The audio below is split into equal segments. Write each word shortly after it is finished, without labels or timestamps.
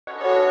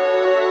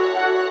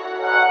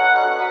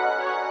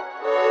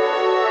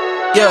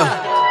Ay,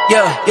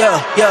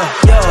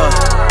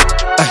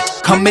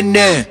 coming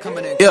in,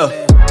 yeah.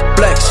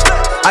 Flex,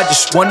 I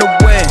just wanna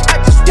win,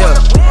 yeah.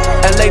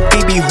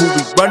 LABB, who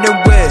we running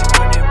with,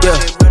 yeah.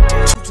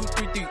 2, 2,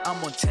 3, 3,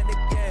 I'm on 10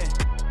 again,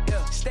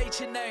 yeah.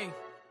 State your name.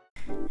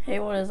 Hey,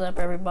 what is up,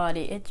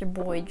 everybody? It's your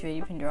boy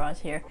JD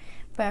Draws here,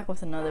 back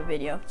with another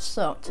video.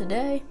 So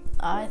today,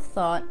 I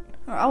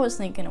was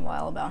thinking a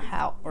while about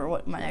how or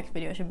what my next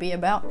video should be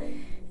about,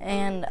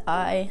 and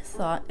I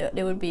thought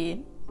it would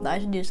be I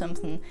should do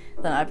something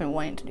that I've been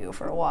wanting to do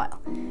for a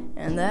while,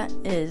 and that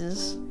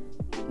is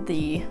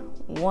the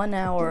 1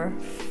 hour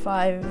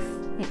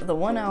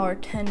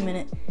 10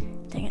 minute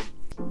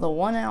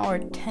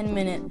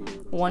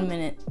 1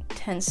 minute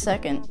 10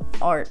 second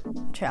art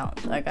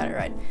challenge. I got it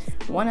right.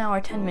 1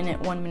 hour 10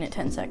 minute 1 minute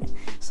 10 second.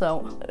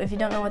 So if you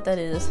don't know what that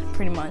is,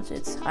 pretty much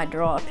it's I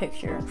draw a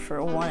picture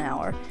for 1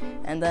 hour,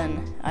 and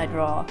then I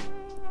draw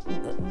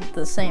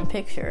the same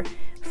picture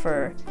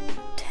for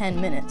 10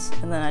 minutes,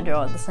 and then I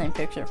draw the same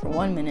picture for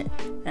 1 minute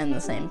and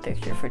the same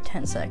picture for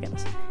 10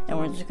 seconds, and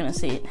we're just gonna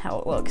see how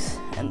it looks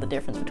and the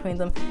difference between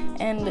them.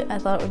 And I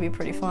thought it would be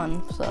pretty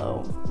fun,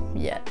 so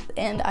yeah.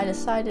 And I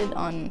decided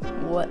on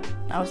what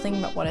I was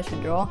thinking about, what I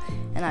should draw,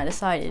 and I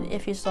decided,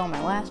 if you saw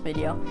my last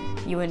video,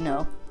 you would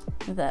know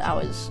that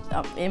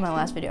in my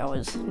last video I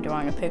was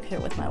drawing a picture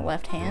with my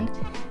left hand.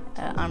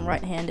 I'm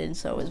right-handed,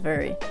 so it was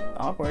very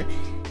awkward,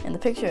 and the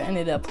picture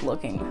ended up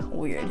looking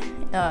weird.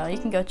 You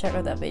can go check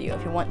out that video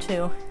if you want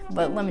to,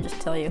 but let me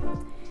just tell you,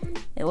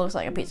 it looks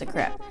like a piece of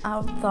crap.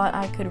 I thought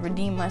I could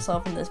redeem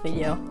myself in this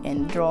video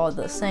and draw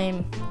the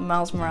same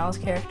Miles Morales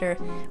character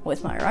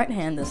with my right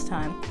hand this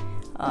time.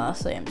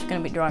 So yeah, I'm just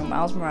going to be drawing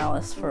Miles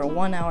Morales for a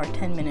 1 hour,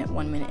 10 minute,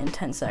 1 minute, and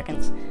 10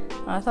 seconds.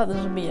 I thought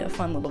this would be a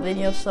fun little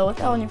video, so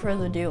without any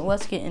further ado,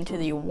 let's get into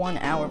the 1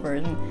 hour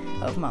version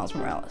of Miles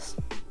Morales.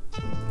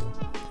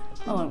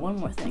 Oh, and one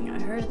more thing. I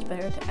heard it's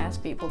better to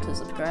ask people to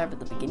subscribe at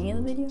the beginning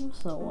of the video,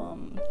 so,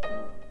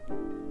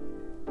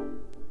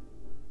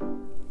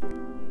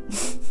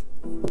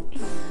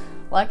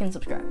 like and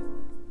subscribe.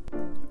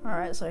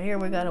 Alright, so here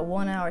we got a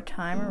 1 hour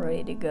timer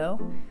ready to go.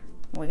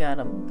 We got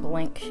a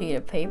blank sheet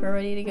of paper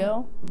ready to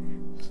go.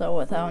 So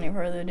without any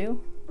further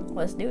ado,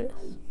 let's do this.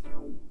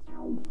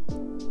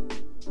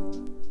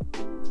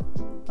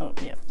 Oh,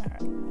 yeah,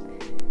 alright.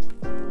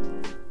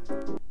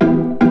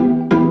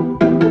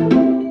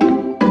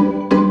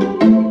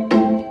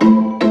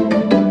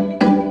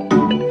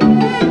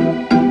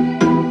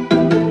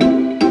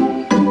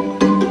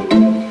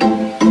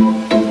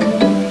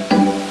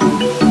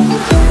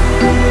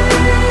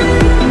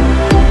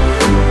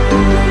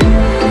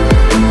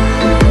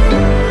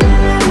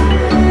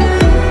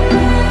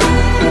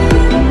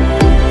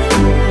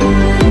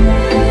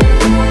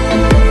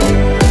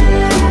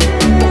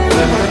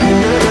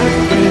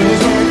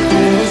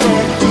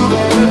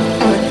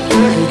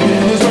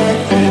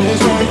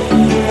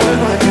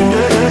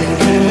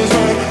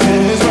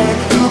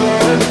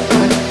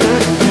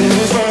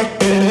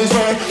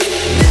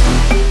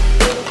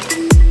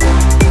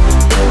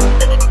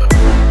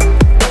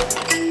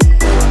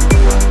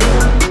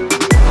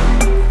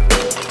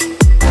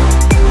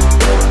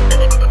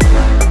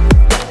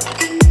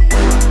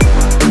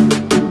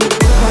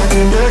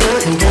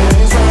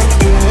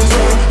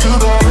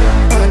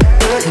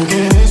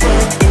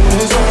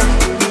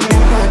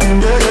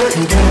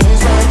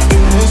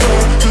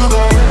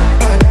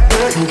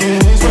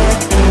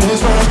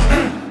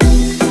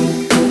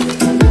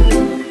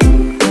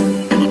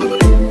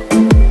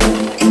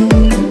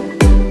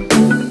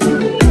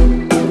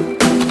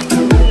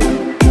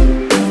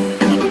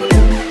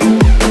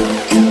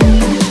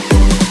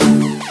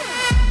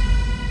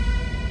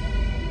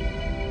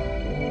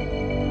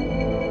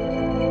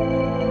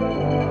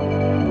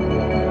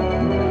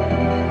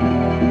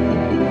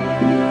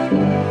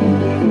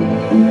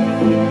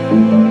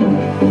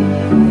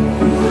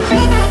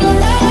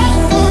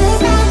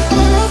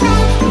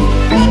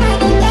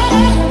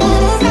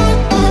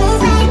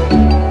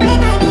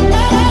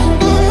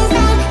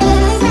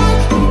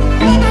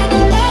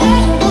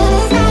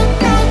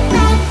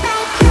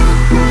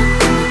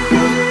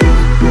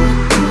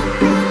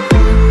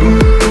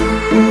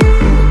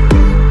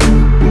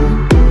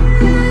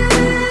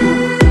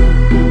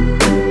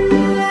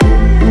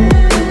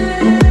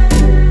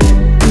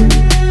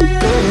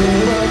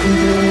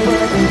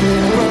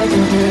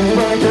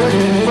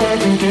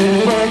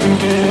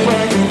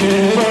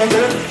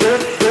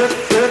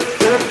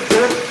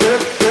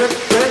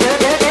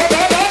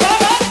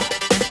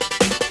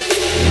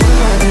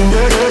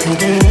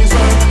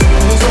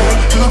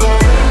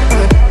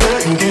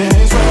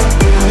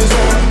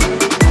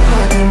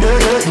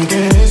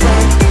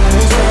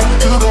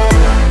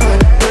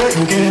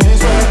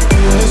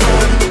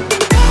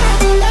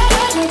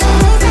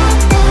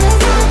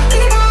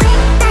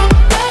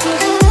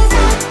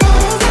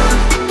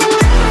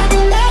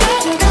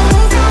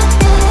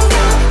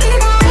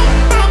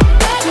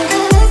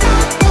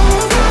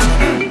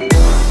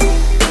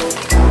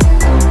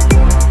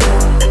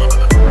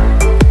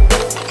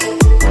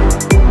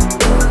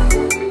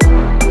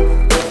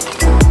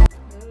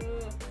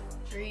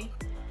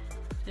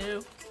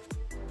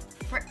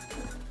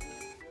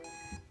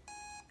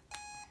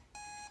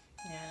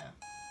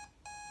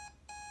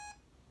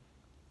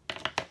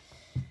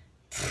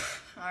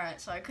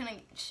 Alright, so I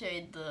couldn't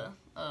shade the,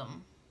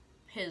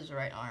 his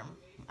right arm,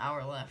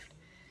 our left.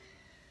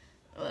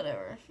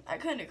 Whatever. I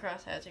couldn't do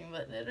cross-hatching,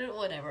 but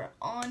whatever.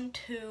 On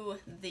to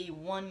the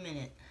 1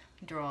 minute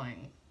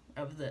drawing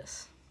of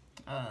this.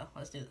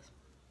 Let's do this.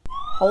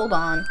 Hold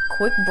on,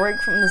 quick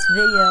break from this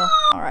video.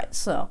 Alright,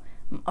 so,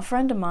 a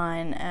friend of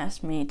mine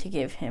asked me to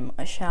give him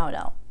a shout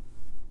out.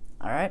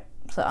 Alright,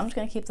 so I'm just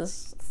gonna keep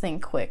this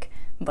thing quick,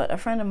 but a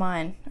friend of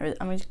mine, or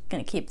I'm just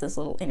gonna keep this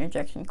little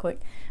interjection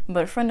quick,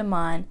 but a friend of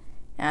mine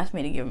asked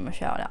me to give him a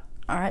shout out.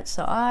 Alright,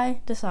 so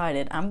I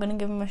decided I'm gonna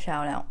give him a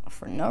shout out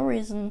for no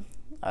reason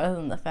other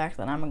than the fact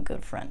that I'm a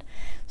good friend.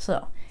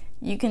 So,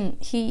 you can,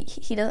 he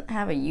doesn't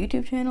have a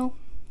YouTube channel,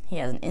 he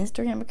has an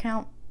Instagram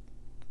account,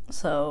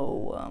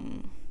 so,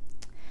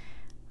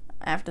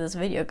 after this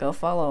video, go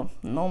follow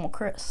Normal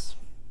Chris.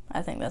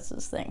 I think that's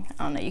his thing.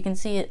 I don't know, you can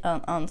see it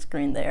on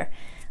screen there,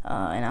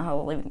 and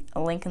I'll leave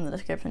a link in the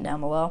description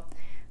down below.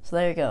 So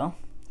there you go,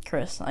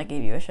 Chris, I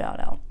gave you a shout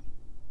out.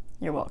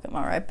 You're welcome.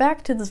 Alright,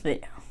 back to this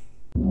video.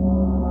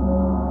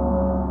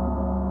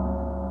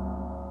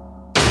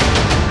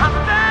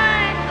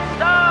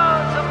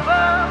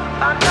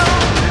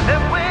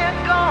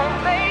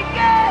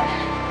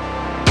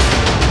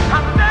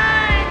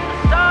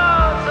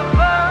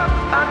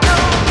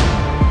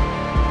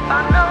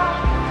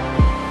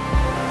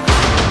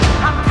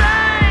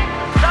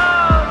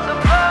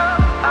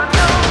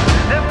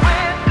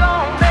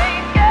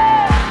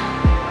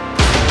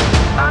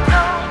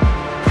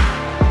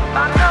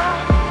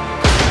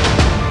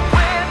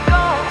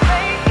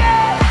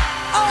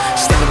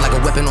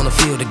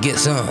 To get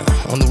some.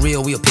 On the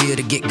real, we appear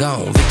to get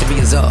gone. Victory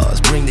is ours,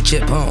 bring the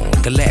chip home.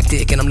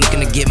 Galactic, and I'm looking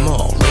to get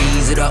more.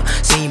 Raise it up,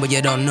 seen but you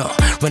don't know.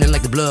 Running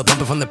like the blood,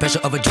 pumping from the pressure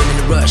of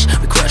adrenaline rush.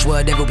 We crush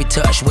whatever we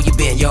touch. Where you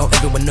been, yo?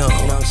 Everyone know.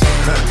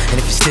 And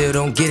if you still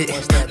don't get it,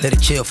 let it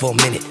chill for a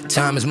minute.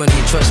 Time is money,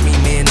 and trust me,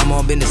 man, I'm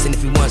all business. And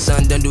if you want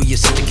something done, do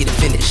yourself to get it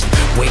finished.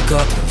 Wake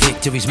up,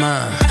 victory's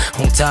mine.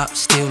 On top,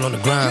 still on the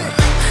grind.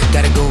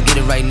 Gotta go get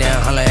it right now.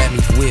 Holla at me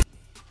for whip.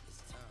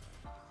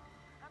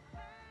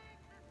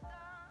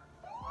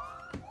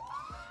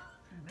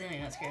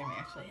 Dang, that scared me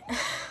actually.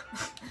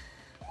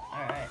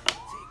 Alright.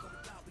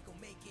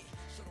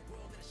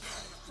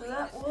 So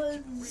that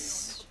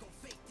was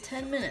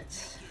 10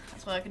 minutes.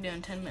 That's what I could do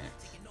in 10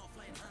 minutes.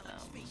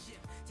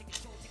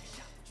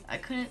 I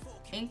couldn't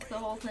ink the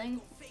whole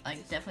thing. I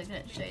definitely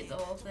couldn't shade the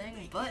whole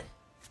thing, but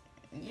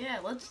yeah,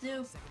 let's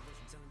do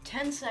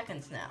 10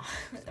 seconds now.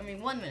 I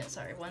mean 1 minute,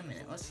 sorry, 1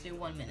 minute. Let's do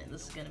 1 minute.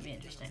 This is gonna be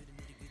interesting.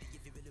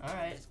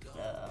 Alright,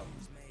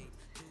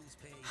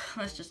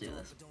 let's just do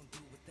this.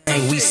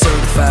 We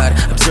certified,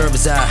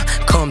 observers I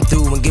come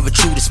through and give a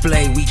true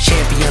display. We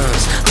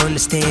champions,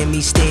 understand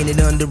me standing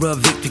under a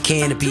victory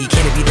canopy.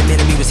 Canopy the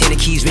enemy was handing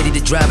keys, ready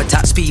to drive at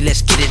top speed.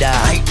 Let's get it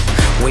out.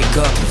 Wake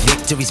up,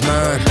 victory's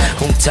mine.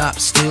 On top,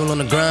 still on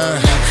the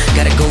grind.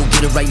 Gotta go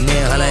get it right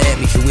now. Holla at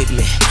me if you're with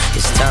me.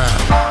 It's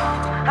time.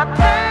 I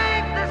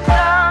think the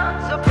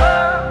sun's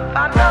above.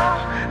 I know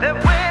that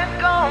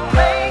we're gonna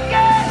make it.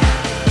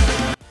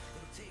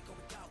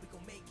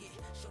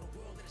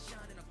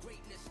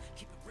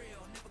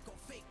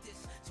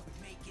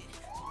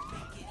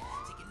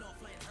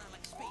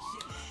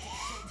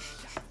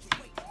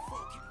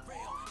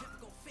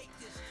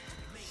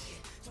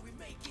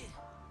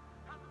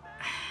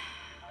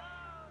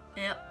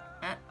 Yep,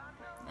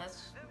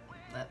 that's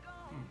that.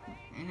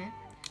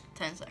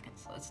 10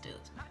 seconds. Let's do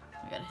this.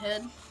 We got a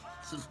head.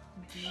 It's a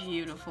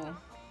beautiful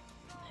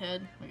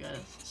head. We got a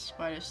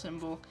spider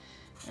symbol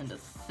and a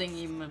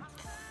thingy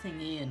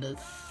and a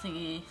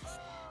thingy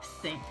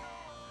thing.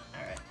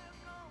 All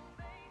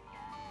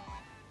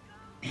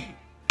right.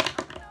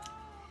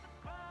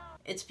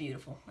 It's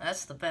beautiful.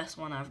 That's the best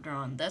one I've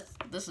drawn.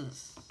 This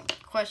is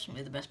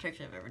questionably the best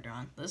picture I've ever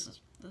drawn. This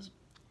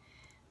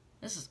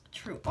is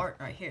true art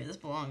right here. This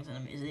belongs in a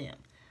museum.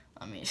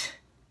 I mean,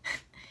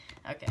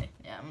 okay,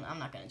 yeah, I'm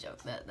not gonna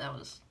joke. That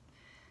was,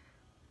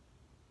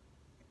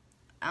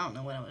 I don't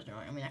know what I was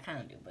drawing. I mean, I kind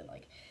of do, but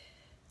like,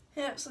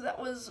 yeah. So that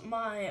was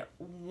my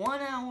 1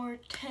 hour,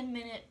 10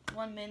 minute,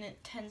 1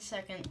 minute, 10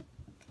 second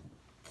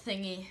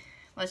thingy.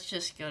 Let's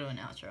just go to an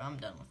outro. I'm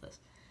done with this.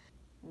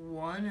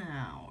 1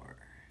 hour,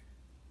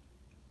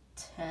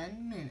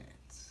 10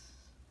 minutes,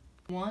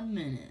 1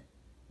 minute,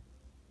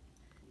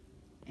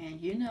 and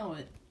you know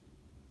it.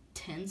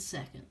 10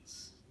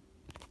 seconds.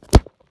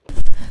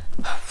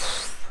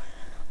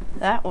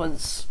 That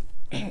was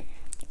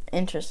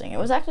interesting. It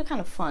was actually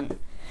kind of fun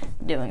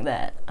doing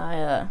that.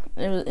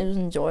 It was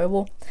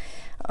enjoyable.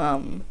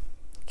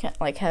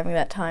 Like having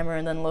that timer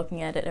and then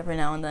looking at it every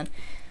now and then.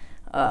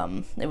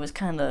 It was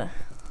kind of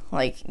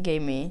like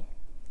gave me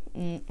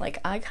like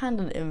I kind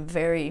of am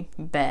very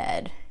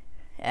bad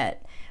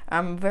at.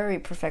 I'm very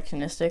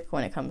perfectionistic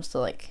when it comes to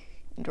like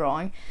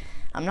drawing.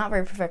 I'm not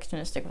very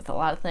perfectionistic with a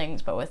lot of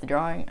things, but with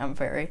drawing, I'm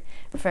very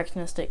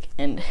perfectionistic,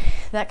 and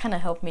that kind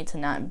of helped me to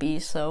not be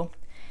so,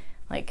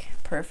 like,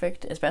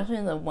 perfect, especially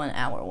in the 1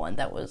 hour one.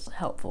 That was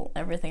helpful.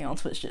 Everything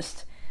else was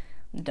just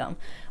dumb.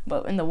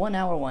 But in the 1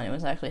 hour one, it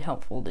was actually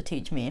helpful to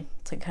teach me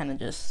to kind of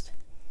just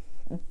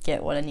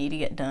get what I need to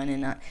get done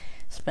and not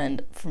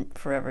spend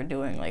forever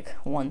doing like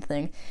one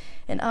thing.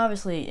 And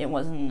obviously it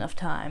wasn't enough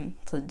time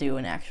to do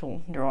an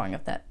actual drawing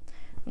of that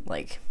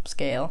like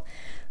scale.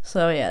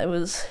 So yeah, it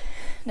was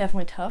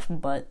definitely tough,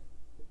 but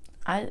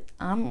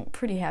I'm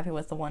pretty happy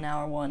with the 1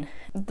 hour one.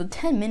 The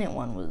 10-minute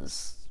one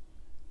was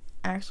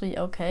actually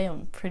okay.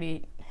 I'm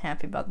pretty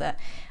happy about that.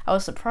 I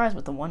was surprised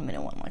with the 1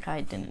 minute one, like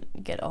I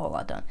didn't get a whole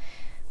lot done.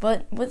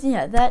 But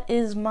yeah, that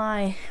is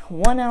my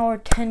 1 hour,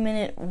 10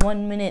 minute,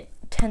 1 minute,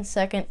 10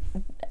 second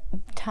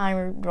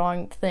timer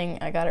drawing thing.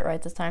 I got it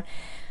right this time.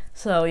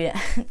 So yeah,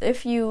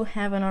 if you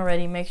haven't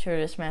already, make sure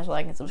to smash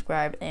like and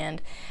subscribe,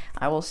 and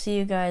I will see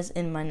you guys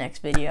in my next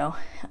video.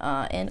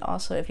 And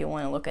also, if you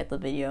want to look at the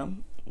video,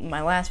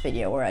 my last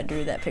video where I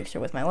drew that picture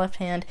with my left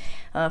hand,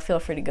 feel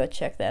free to go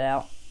check that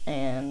out.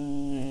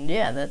 And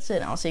yeah, that's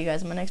it. I'll see you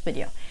guys in my next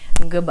video.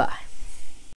 Goodbye.